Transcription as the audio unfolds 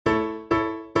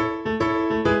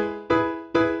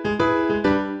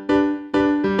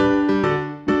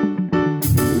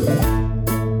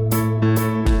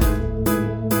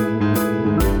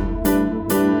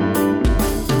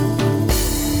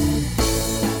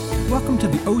Welcome to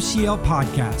the OCL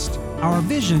podcast. Our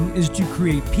vision is to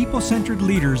create people-centered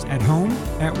leaders at home,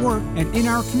 at work, and in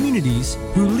our communities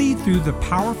who lead through the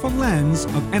powerful lens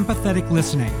of empathetic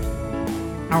listening.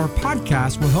 Our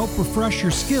podcast will help refresh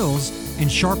your skills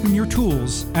and sharpen your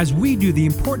tools as we do the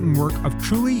important work of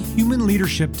truly human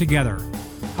leadership together.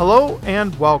 Hello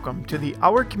and welcome to the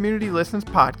Our Community Listens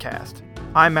podcast.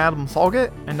 I'm Adam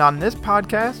Solgett, and on this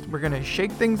podcast, we're going to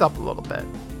shake things up a little bit.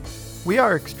 We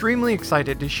are extremely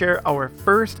excited to share our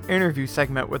first interview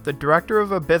segment with the director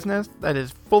of a business that is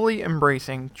fully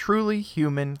embracing truly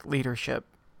human leadership.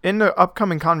 In the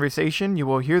upcoming conversation, you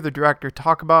will hear the director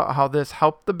talk about how this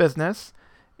helped the business,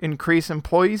 increase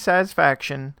employee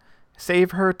satisfaction,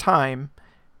 save her time,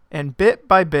 and bit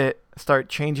by bit start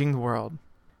changing the world.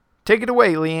 Take it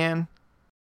away, Leanne.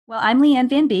 Well, I'm Leanne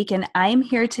Van Beek, and I'm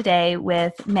here today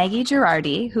with Maggie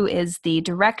Girardi, who is the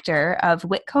director of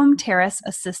Whitcomb Terrace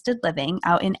Assisted Living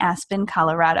out in Aspen,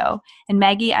 Colorado. And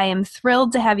Maggie, I am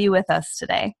thrilled to have you with us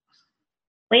today.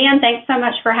 Leanne, thanks so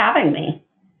much for having me.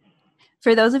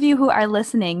 For those of you who are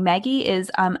listening, Maggie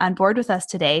is on board with us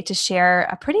today to share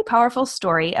a pretty powerful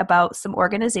story about some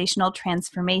organizational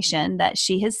transformation that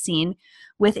she has seen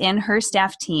within her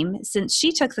staff team since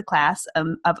she took the class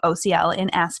of OCL in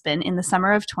Aspen in the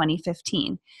summer of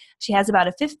 2015. She has about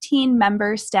a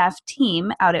 15-member staff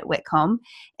team out at Whitcomb,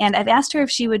 and I've asked her if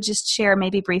she would just share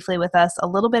maybe briefly with us a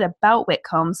little bit about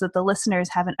Whitcomb so that the listeners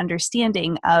have an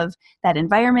understanding of that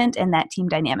environment and that team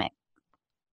dynamic.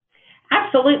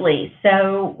 Absolutely.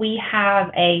 So we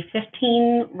have a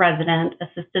 15-resident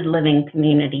assisted living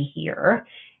community here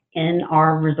in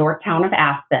our resort town of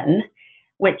Aspen,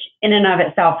 which in and of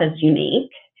itself is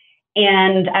unique.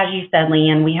 And as you said,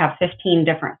 Leanne, we have 15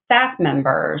 different staff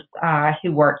members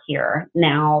who work here.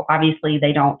 Now, obviously,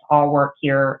 they don't all work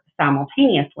here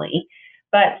simultaneously,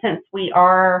 but since we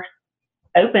are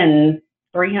open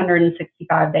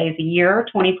 365 days a year,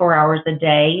 24 hours a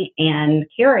day, and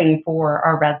caring for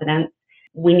our residents,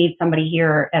 we need somebody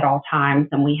here at all times,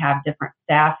 and we have different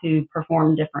staff who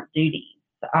perform different duties,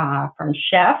 from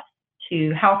chefs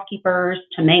to housekeepers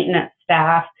to maintenance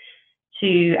staff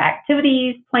to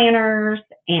activities planners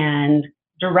and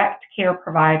direct care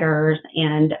providers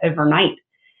and overnight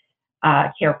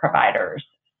care providers.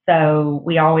 So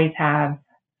we always have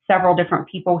several different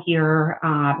people here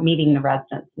meeting the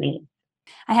residents' needs.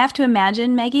 I have to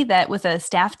imagine, Maggie, that with a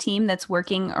staff team that's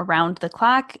working around the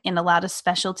clock in a lot of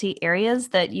specialty areas,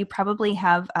 that you probably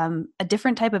have a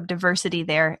different type of diversity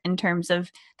there in terms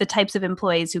of the types of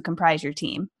employees who comprise your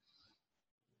team.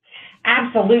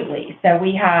 Absolutely. So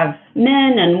we have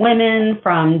men and women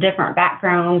from different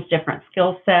backgrounds, different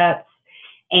skill sets,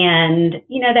 and,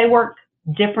 they work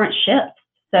different shifts.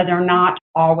 So they're not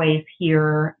always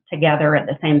here together at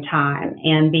the same time,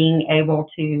 and being able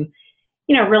to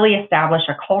really establish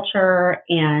a culture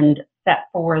and set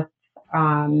forth,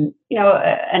 an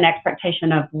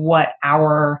expectation of what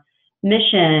our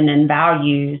mission and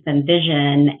values and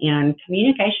vision and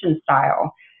communication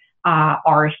style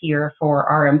are here for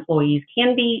our employees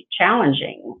can be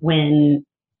challenging when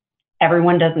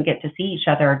everyone doesn't get to see each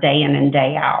other day in and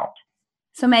day out.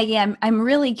 So Maggie, I'm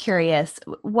really curious,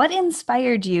 what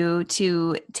inspired you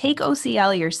to take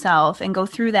OCL yourself and go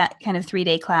through that kind of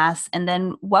 3-day class? And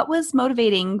then what was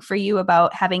motivating for you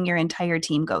about having your entire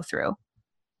team go through?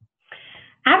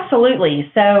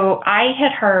 Absolutely. So I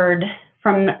had heard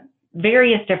from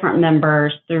various different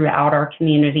members throughout our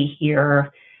community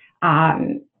here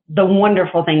the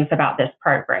wonderful things about this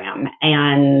program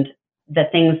and the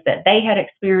things that they had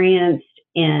experienced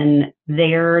in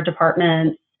their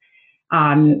departments,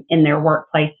 in their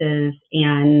workplaces,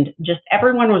 and just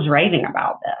everyone was raving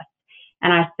about this.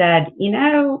 And I said,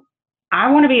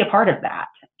 I want to be a part of that.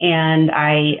 And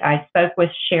I spoke with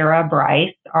Shara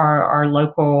Bryce, our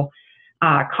local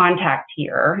contact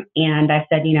here, and I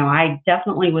said, I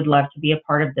definitely would love to be a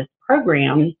part of this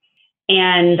program.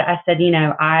 And I said,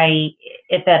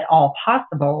 if at all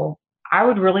possible, I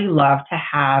would really love to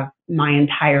have my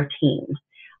entire team.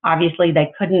 Obviously,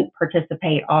 they couldn't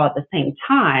participate all at the same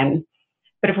time,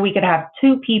 but if we could have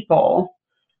 2 people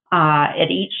at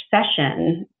each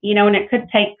session, and it could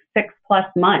take 6+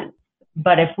 months,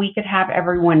 but if we could have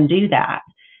everyone do that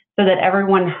so that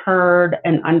everyone heard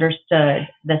and understood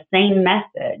the same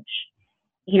message,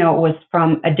 it was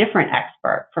from a different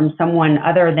expert, from someone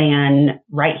other than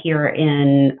right here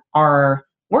in our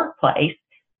workplace,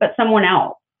 but someone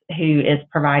else who is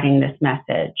providing this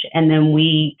message. And then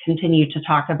we continue to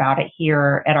talk about it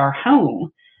here at our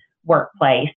home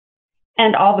workplace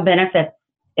and all the benefits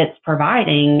it's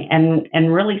providing,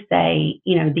 and really say,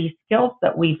 these skills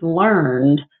that we've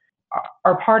learned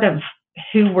are part of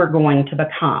who we're going to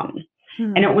become.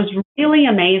 And it was really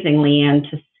amazing, Leanne,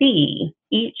 to see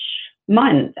each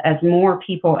month as more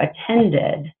people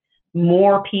attended,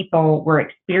 more people were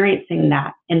experiencing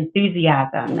that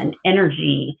enthusiasm and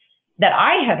energy that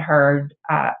I had heard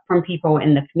from people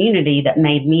in the community that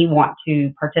made me want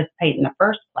to participate in the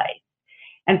first place.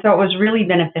 And so it was really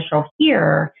beneficial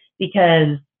here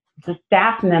because the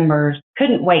staff members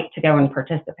couldn't wait to go and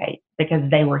participate because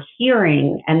they were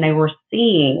hearing and they were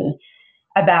seeing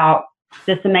about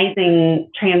this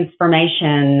amazing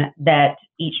transformation that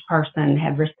each person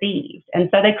had received. And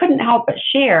so they couldn't help but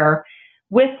share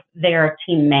with their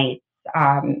teammates,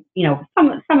 some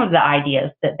of the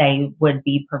ideas that they would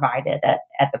be provided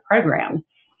at the program.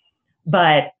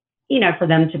 But, for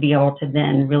them to be able to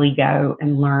then really go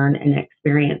and learn and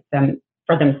experience them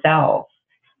for themselves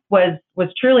was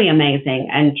truly amazing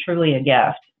and truly a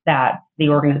gift that the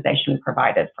organization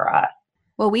provided for us.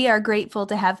 Well, we are grateful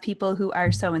to have people who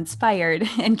are so inspired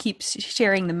and keep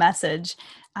sharing the message.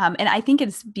 And I think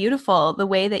it's beautiful the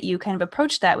way that you kind of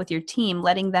approach that with your team,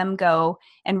 letting them go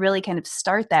and really kind of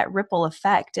start that ripple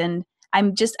effect. And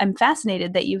I'm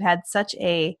fascinated that you had such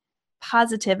a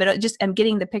positive, I'm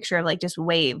getting the picture of like just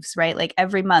waves, right? Like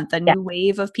every month, a new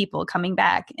wave of people coming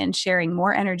back and sharing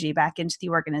more energy back into the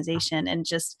organization. And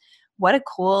just what a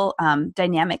cool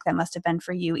dynamic that must have been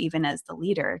for you, even as the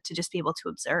leader, to just be able to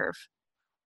observe.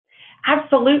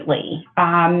 Absolutely.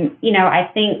 I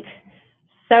think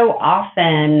so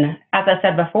often, as I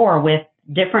said before, with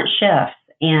different shifts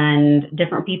and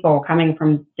different people coming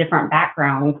from different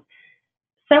backgrounds,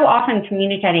 so often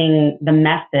communicating the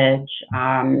message,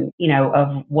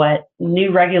 of what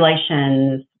new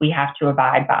regulations we have to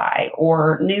abide by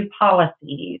or new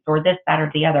policies or this, that, or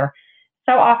the other.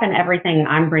 So often everything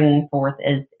I'm bringing forth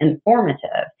is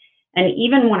informative. And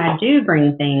even when I do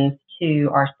bring things to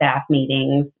our staff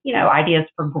meetings, ideas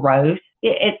for growth,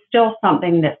 it's still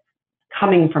something that's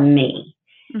coming from me.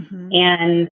 Mm-hmm.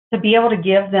 And to be able to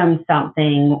give them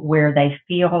something where they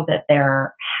feel that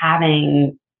they're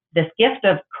having this gift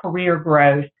of career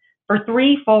growth for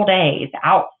 3 full days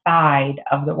outside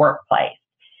of the workplace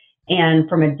and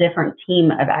from a different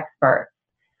team of experts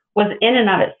was in and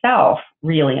of itself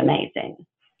really amazing.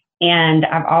 And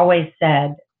I've always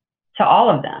said to all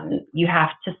of them, you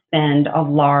have to spend a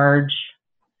large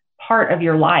part of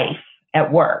your life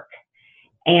at work.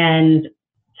 And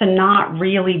to not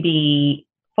really be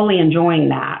fully enjoying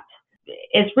that,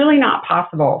 it's really not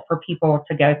possible for people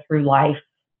to go through life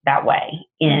that way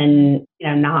in,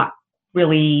 not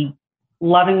really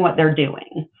loving what they're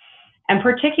doing. And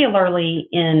particularly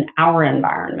in our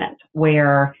environment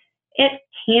where it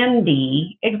can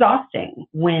be exhausting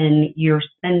when you're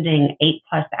spending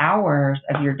 8+ hours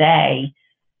of your day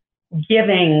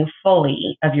giving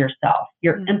fully of yourself,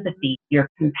 your empathy, your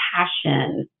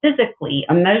compassion, physically,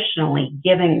 emotionally,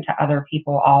 giving to other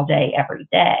people all day, every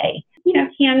day,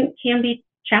 can be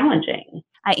challenging.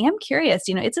 I am curious,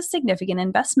 it's a significant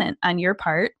investment on your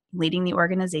part, leading the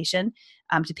organization,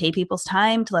 to pay people's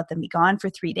time, to let them be gone for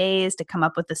 3 days, to come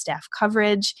up with the staff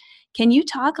coverage. Can you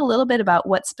talk a little bit about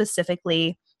what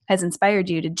specifically has inspired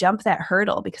you to jump that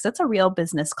hurdle? Because that's a real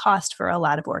business cost for a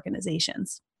lot of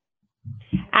organizations.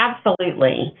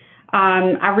 Absolutely.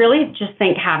 I really just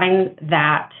think having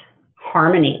that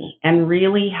harmony and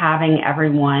really having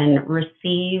everyone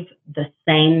receive the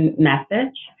same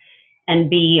message and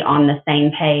be on the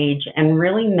same page and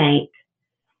really make,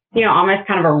 almost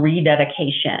kind of a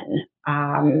rededication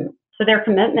to their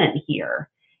commitment here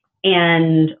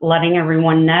and letting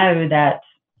everyone know that,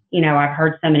 I've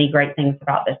heard so many great things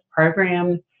about this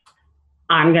program.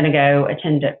 I'm going to go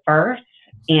attend it first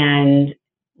and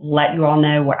let you all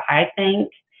know what I think.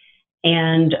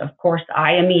 And of course,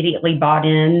 I immediately bought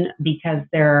in because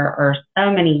there are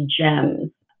so many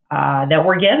gems that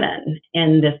were given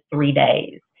in this 3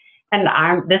 days. And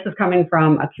this is coming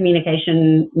from a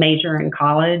communication major in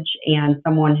college and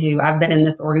someone who I've been in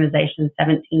this organization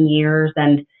 17 years.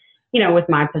 And, with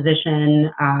my position,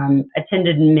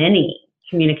 attended many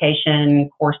communication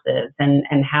courses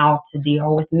and how to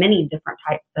deal with many different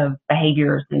types of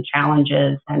behaviors and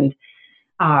challenges and,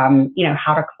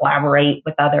 how to collaborate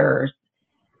with others.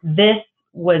 This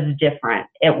was different.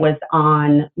 It was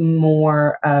on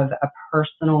more of a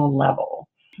personal level.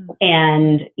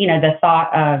 And, the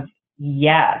thought of,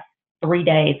 yes, 3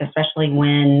 days, especially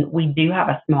when we do have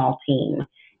a small team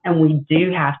and we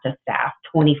do have to staff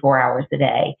 24 hours a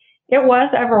day, it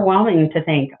was overwhelming to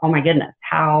think, oh my goodness,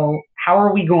 how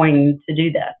are we going to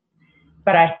do this?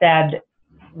 But I said,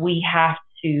 we have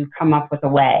to come up with a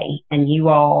way, and you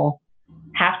all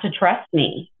have to trust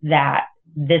me that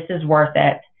this is worth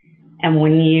it. And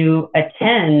when you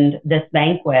attend this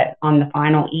banquet on the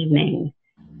final evening,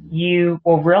 you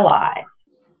will realize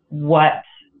what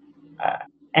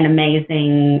an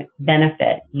amazing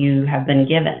benefit you have been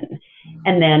given.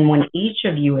 And then when each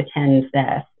of you attends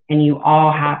this and you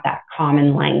all have that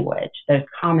common language, those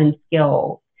common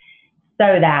skills,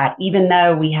 so that even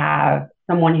though we have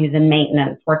someone who's in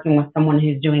maintenance working with someone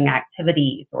who's doing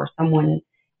activities, or someone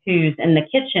who's in the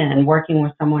kitchen working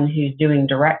with someone who's doing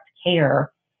direct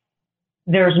care,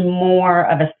 there's more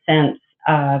of a sense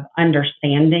of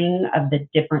understanding of the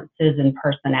differences in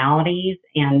personalities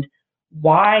and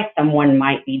why someone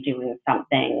might be doing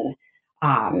something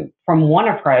from one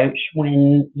approach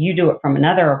when you do it from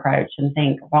another approach, and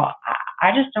think, well,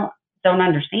 I just don't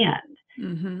understand.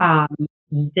 Mm-hmm.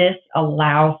 This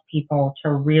allows people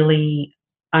to really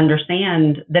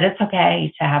understand that it's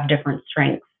okay to have different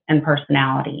strengths and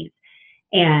personalities,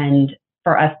 and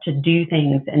for us to do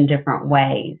things in different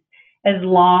ways, as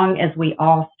long as we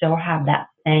all still have that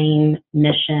same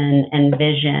mission and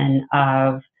vision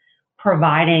of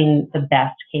providing the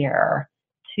best care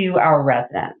to our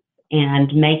residents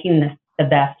and making this the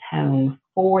best home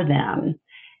for them,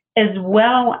 as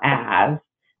well as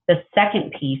the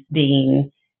second piece being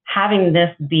having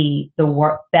this be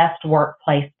the best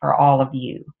workplace for all of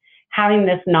you. Having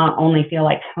this not only feel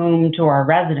like home to our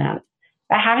residents,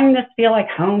 but having this feel like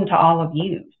home to all of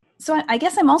you. So I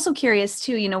guess I'm also curious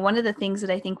too, one of the things that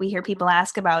I think we hear people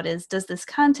ask about is, does this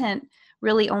content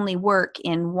really only work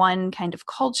in one kind of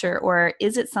culture, or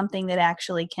is it something that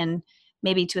actually can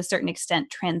maybe to a certain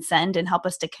extent transcend and help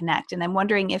us to connect? And I'm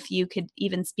wondering if you could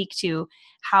even speak to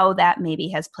how that maybe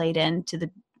has played into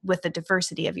with the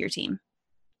diversity of your team.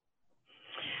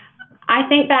 I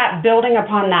think that building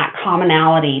upon that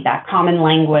commonality, that common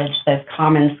language, those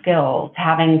common skills,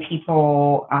 having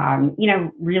people,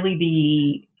 really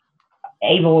be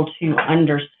able to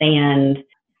understand,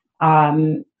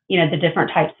 the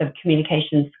different types of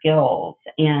communication skills,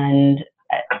 and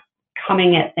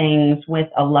coming at things with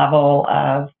a level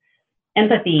of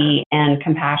empathy and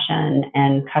compassion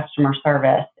and customer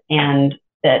service, and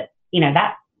that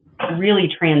really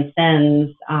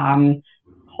transcends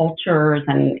cultures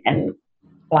and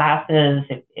classes,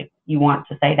 if you want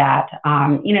to say that.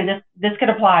 This could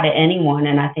apply to anyone,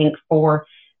 and I think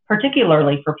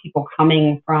particularly for people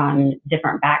coming from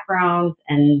different backgrounds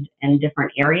and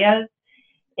different areas,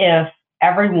 if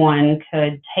everyone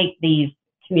could take these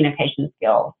communication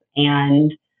skills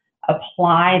and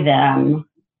apply them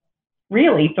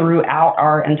really throughout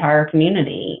our entire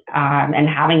community, and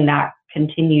having that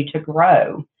continue to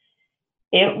grow,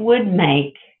 it would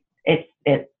make it.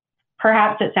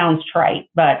 Perhaps it sounds trite,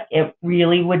 but it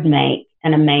really would make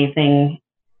an amazing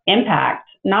impact,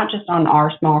 not just on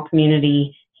our small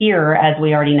community here, as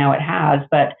we already know it has,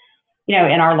 but in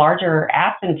our larger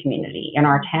Aspen community, in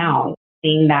our town,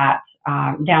 seeing that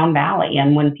down valley.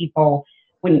 And when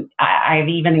I've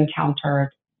even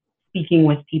encountered speaking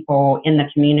with people in the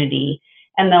community,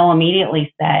 and they'll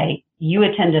immediately say, "You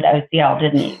attended OCL,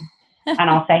 didn't you?" And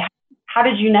I'll say, "How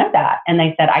did you know that?" And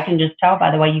they said, "I can just tell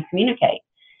by the way you communicate."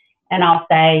 And I'll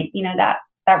say,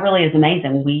 that really is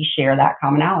amazing. We share that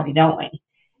commonality, don't we?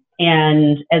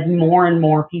 And as more and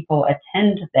more people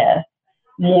attend to this,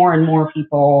 more and more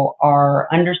people are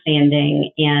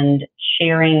understanding and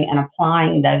sharing and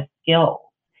applying those skills.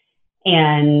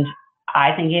 And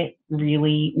I think it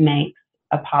really makes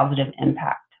a positive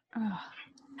impact. Oh,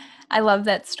 I love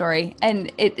that story.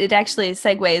 And it actually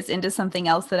segues into something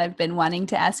else that I've been wanting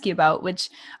to ask you about,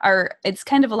 it's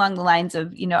kind of along the lines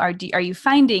of, are you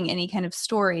finding any kind of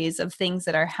stories of things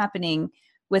that are happening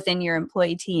within your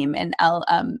employee team? And I'll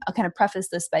kind of preface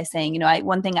this by saying,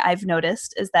 one thing I've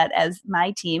noticed is that as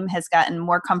my team has gotten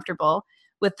more comfortable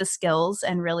with the skills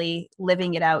and really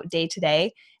living it out day to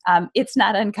day, it's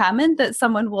not uncommon that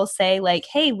someone will say like,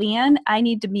 "Hey, Leanne, I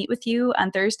need to meet with you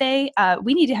on Thursday.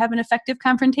 We need to have an effective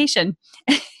confrontation."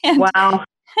 Wow.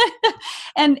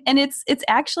 and it's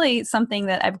actually something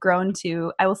that I've grown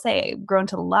to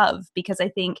love, because I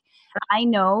think I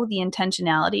know the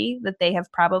intentionality that they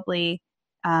have probably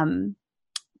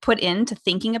put into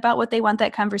thinking about what they want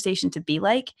that conversation to be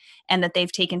like, and that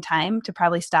they've taken time to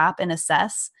probably stop and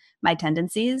assess my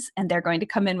tendencies, and they're going to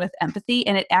come in with empathy.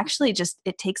 And it actually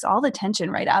it takes all the tension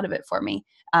right out of it for me.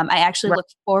 I actually look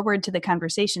forward to the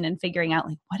conversation and figuring out,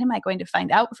 like, what am I going to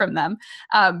find out from them?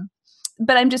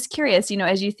 But I'm just curious,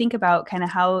 as you think about kind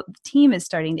of how the team is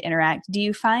starting to interact, do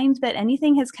you find that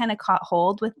anything has kind of caught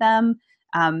hold with them?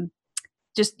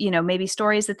 Just, maybe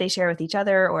stories that they share with each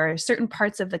other, or certain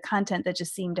parts of the content that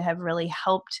just seem to have really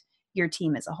helped your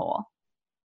team as a whole?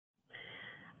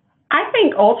 I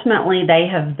think ultimately they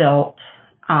have built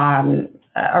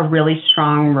a really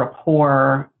strong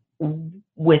rapport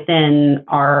within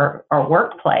our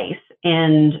workplace,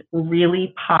 and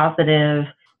really positive,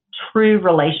 true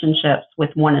relationships with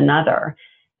one another,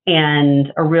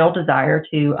 and a real desire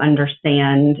to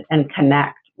understand and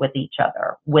connect with each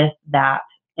other with that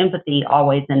empathy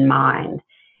always in mind.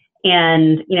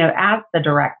 And, as the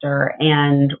director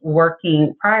and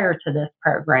working prior to this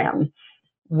program,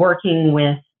 working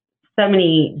with so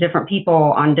many different people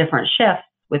on different shifts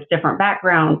with different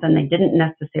backgrounds, and they didn't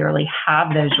necessarily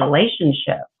have those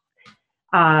relationships.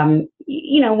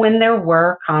 When there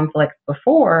were conflicts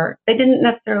before, they didn't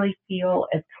necessarily feel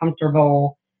as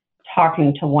comfortable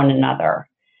talking to one another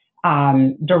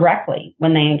directly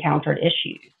when they encountered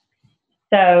issues.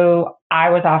 So I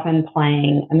was often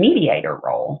playing a mediator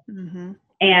role. Mm-hmm.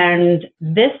 And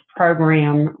this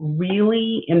program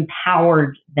really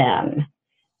empowered them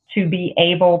to be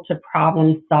able to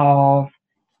problem solve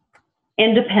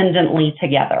independently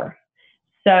together.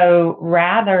 So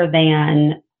rather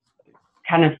than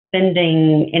kind of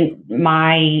spending in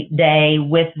my day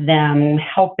with them,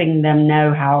 helping them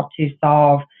know how to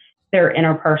solve their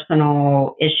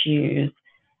interpersonal issues,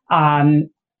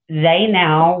 they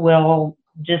now will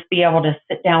just be able to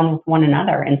sit down with one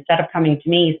another instead of coming to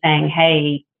me saying,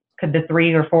 hey, could the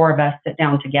 3 or 4 of us sit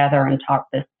down together and talk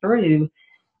this through?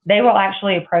 They will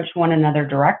actually approach one another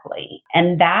directly.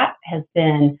 And that has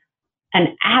been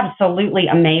an absolutely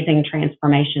amazing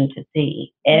transformation to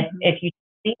see. If you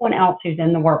see anyone else who's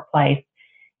in the workplace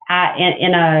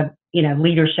in a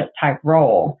leadership type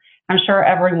role, I'm sure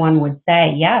everyone would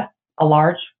say, yes, a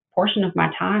large portion of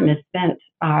my time is spent,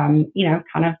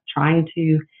 kind of trying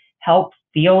to help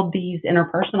field these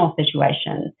interpersonal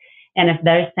situations. And if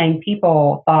those same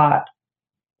people thought,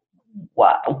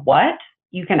 what?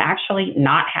 You can actually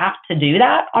not have to do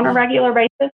that on a regular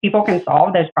basis. People can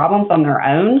solve those problems on their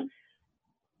own.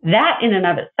 That in and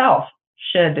of itself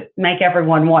should make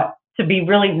everyone want to be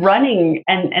really running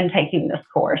and taking this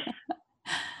course.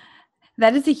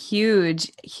 That is a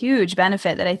huge, huge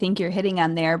benefit that I think you're hitting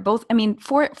on there. Both,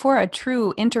 for a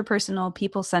true interpersonal,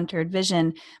 people-centered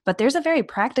vision, but there's a very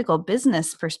practical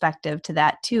business perspective to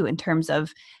that too, in terms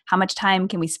of how much time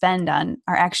can we spend on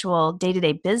our actual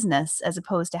day-to-day business as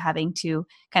opposed to having to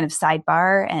kind of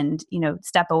sidebar and,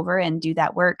 step over and do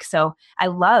that work. So I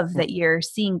love that you're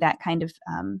seeing that kind of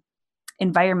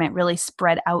environment really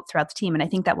spread out throughout the team. And I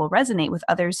think that will resonate with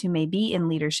others who may be in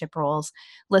leadership roles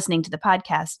listening to the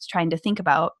podcast, trying to think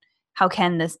about how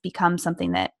can this become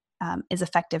something that is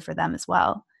effective for them as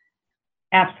well.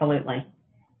 Absolutely.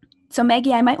 So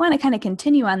Maggie, I might want to kind of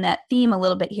continue on that theme a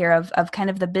little bit here of kind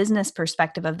of the business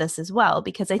perspective of this as well,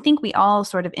 because I think we all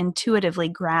sort of intuitively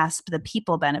grasp the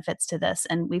people benefits to this.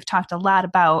 And we've talked a lot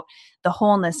about the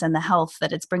wholeness and the health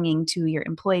that it's bringing to your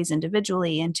employees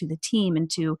individually and to the team and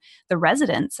to the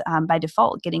residents by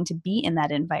default, getting to be in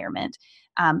that environment.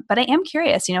 But I am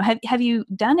curious, have you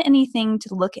done anything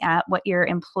to look at what your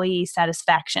employee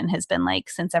satisfaction has been like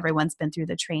since everyone's been through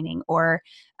the training, or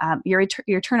your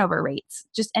turnover rates,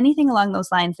 just anything along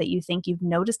those lines that you think you've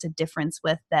noticed a difference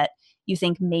with that you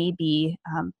think may be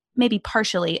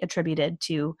partially attributed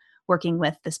to working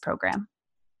with this program?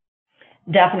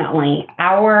 Definitely.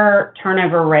 Our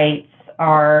turnover rates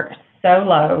are so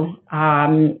low.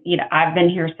 I've been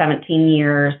here 17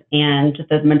 years, and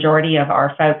the majority of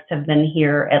our folks have been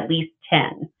here at least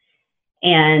 10.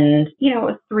 And, it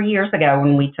was 3 years ago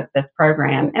when we took this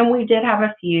program, and we did have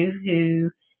a few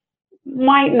who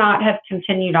might not have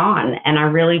continued on. And I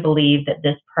really believe that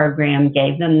this program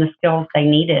gave them the skills they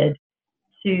needed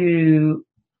to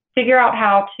figure out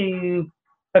how to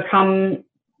become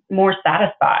more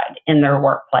satisfied in their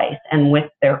workplace and with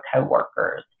their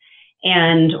coworkers.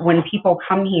 And when people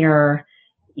come here,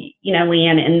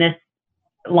 Leanne, in this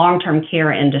long-term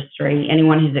care industry,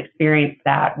 anyone who's experienced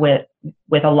that with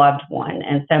a loved one,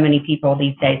 and so many people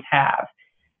these days have,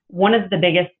 one of the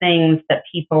biggest things that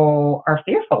people are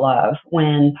fearful of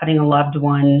when putting a loved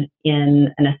one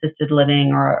in an assisted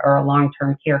living or a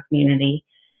long-term care community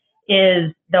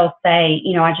is they'll say,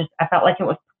 I felt like it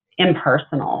was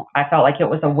impersonal. I felt like it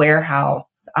was a warehouse.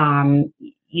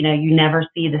 You never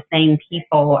see the same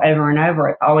people over and over.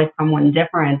 It's always someone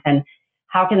different. And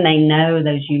how can they know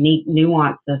those unique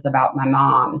nuances about my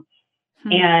mom?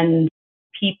 And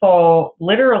people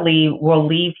literally will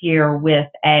leave here with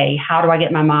a, how do I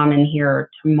get my mom in here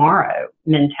tomorrow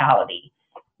mentality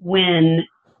when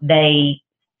they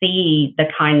see the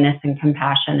kindness and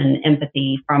compassion and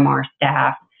empathy from our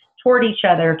staff toward each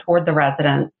other, toward the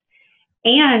residents.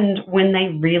 And when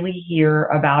they really hear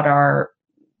about our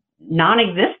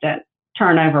non-existent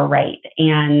turnover rate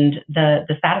and the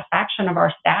satisfaction of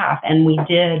our staff. And we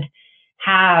did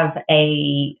have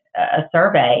a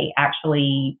survey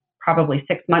actually probably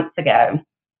 6 months ago,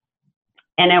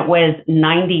 and it was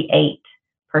 98%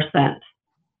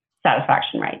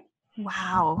 satisfaction rate.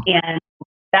 Wow. And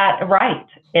that, right,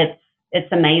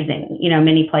 it's amazing.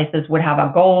 Many places would have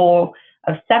a goal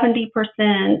of 70%,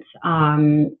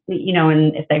 and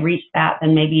if they reach that,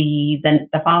 then maybe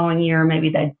the following year, maybe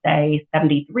they'd say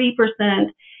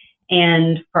 73%.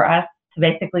 And for us to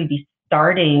basically be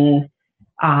starting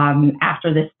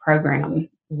after this program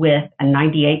with a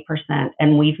 98%,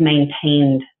 and we've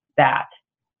maintained that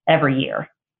every year.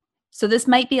 So this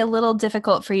might be a little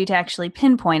difficult for you to actually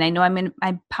pinpoint. I know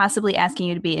I'm possibly asking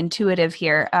you to be intuitive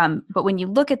here, but when you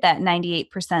look at that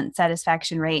 98%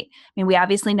 satisfaction rate, we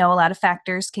obviously know a lot of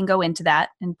factors can go into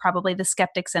that, and probably the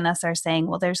skeptics in us are saying,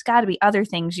 well, there's got to be other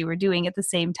things you were doing at the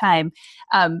same time.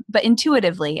 But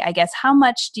intuitively, I guess, how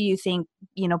much do you think,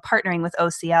 partnering with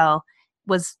OCL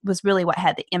was really what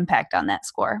had the impact on that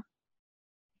score?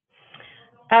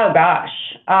 Oh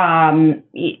gosh,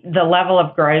 the level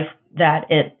of growth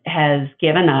that it has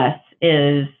given us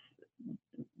is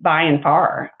by and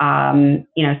far,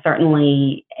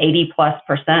 certainly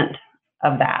 80+%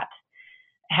 of that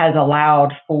has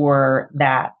allowed for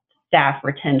that staff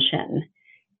retention.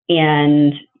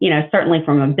 And, certainly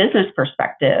from a business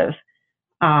perspective,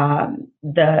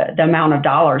 the amount of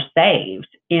dollars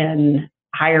saved in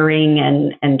hiring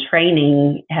and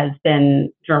training has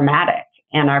been dramatic.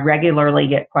 And I regularly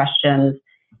get questions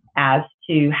as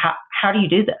to how do you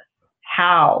do this?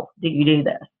 How do you do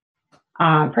this?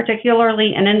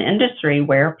 Particularly in an industry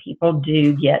where people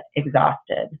do get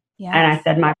exhausted. Yes. And I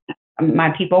said, my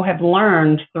people have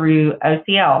learned through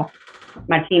OCL.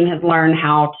 My team has learned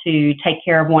how to take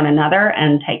care of one another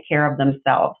and take care of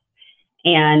themselves.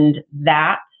 And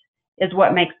that is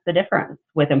what makes the difference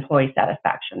with employee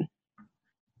satisfaction.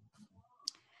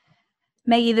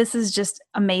 Maggie, this is just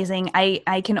amazing.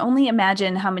 I can only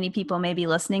imagine how many people may be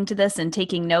listening to this and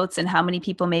taking notes, and how many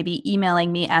people may be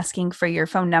emailing me asking for your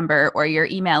phone number or your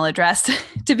email address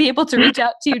to be able to reach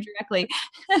out to you directly.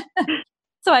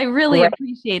 So I really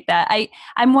appreciate that.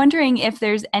 I'm wondering if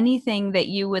there's anything that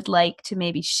you would like to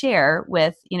maybe share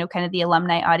with, kind of the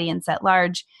alumni audience at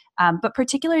large, but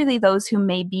particularly those who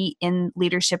may be in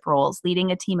leadership roles,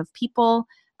 leading a team of people,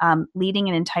 leading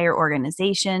an entire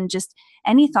organization. Just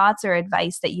any thoughts or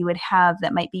advice that you would have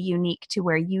that might be unique to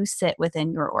where you sit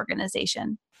within your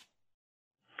organization?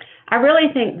 I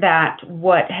really think that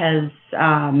what has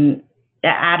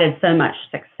added so much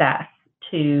success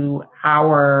to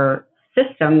our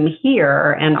system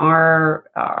here and our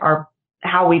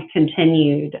how we've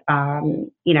continued,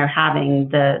 having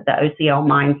the OCL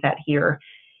mindset here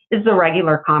is the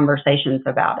regular conversations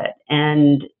about it.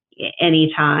 And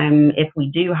anytime if we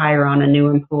do hire on a new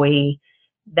employee,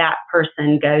 that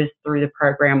person goes through the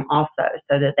program also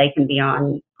so that they can be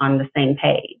on the same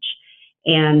page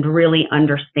and really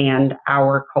understand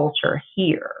our culture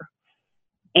here.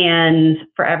 And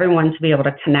for everyone to be able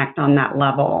to connect on that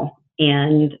level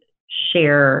and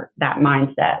share that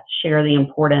mindset, share the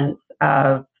importance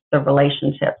of the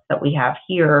relationships that we have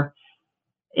here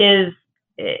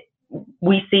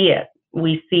we see it.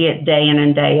 We see it day in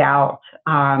and day out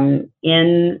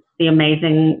in the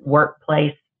amazing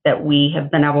workplace that we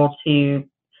have been able to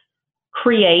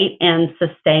create and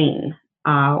sustain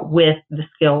with the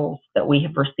skills that we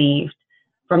have received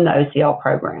from the OCL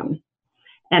program.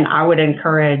 And I would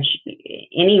encourage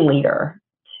any leader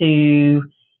to,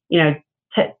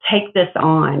 take this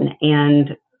on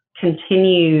and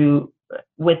continue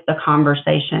with the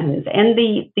conversations and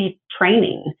the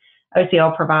training.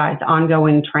 OCL provides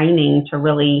ongoing training to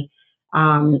really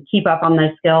keep up on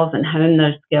those skills and hone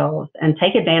those skills and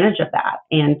take advantage of that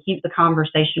and keep the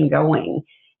conversation going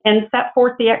and set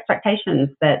forth the expectations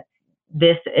that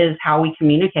this is how we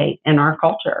communicate in our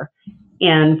culture,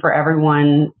 and for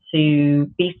everyone to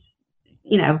be,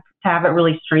 to have it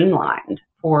really streamlined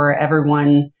for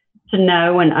everyone to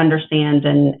know and understand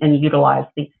and utilize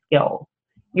these skills.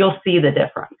 You'll see the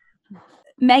difference.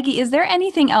 Maggie, is there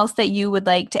anything else that you would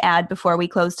like to add before we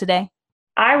close today?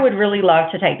 I would really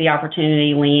love to take the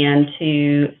opportunity, Leanne,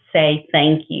 to say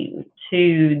thank you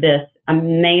to this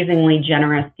amazingly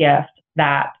generous gift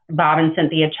that Bob and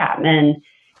Cynthia Chapman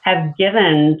have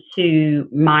given to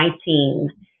my team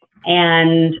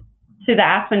and to the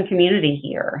Aspen community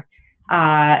here.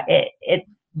 It's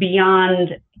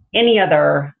beyond any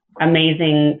other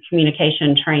amazing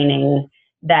communication training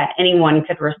that anyone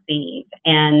could receive.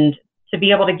 And to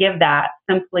be able to give that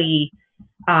simply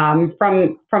from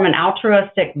an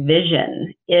altruistic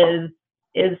vision is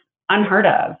unheard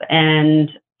of.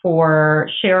 And for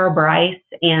Shara Bryce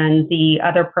and the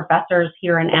other professors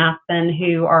here in Aspen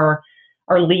who are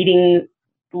leading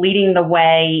leading the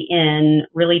way in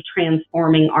really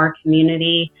transforming our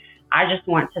community. I just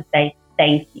want to say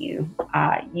thank you.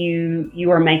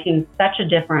 You are making such a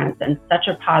difference and such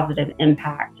a positive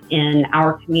impact in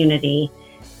our community.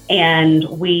 And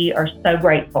we are so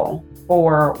grateful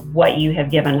for what you have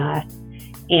given us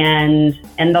and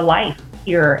the life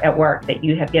here at work that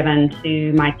you have given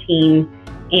to my team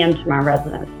and to my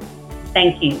residents.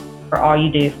 Thank you for all you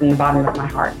do from the bottom of my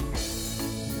heart.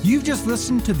 You've just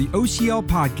listened to the OCL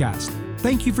podcast.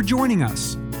 Thank you for joining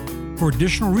us. For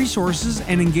additional resources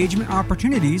and engagement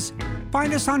opportunities,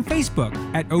 find us on Facebook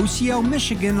at OCL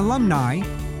Michigan Alumni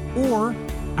or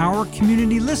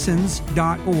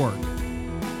ourcommunitylistens.org.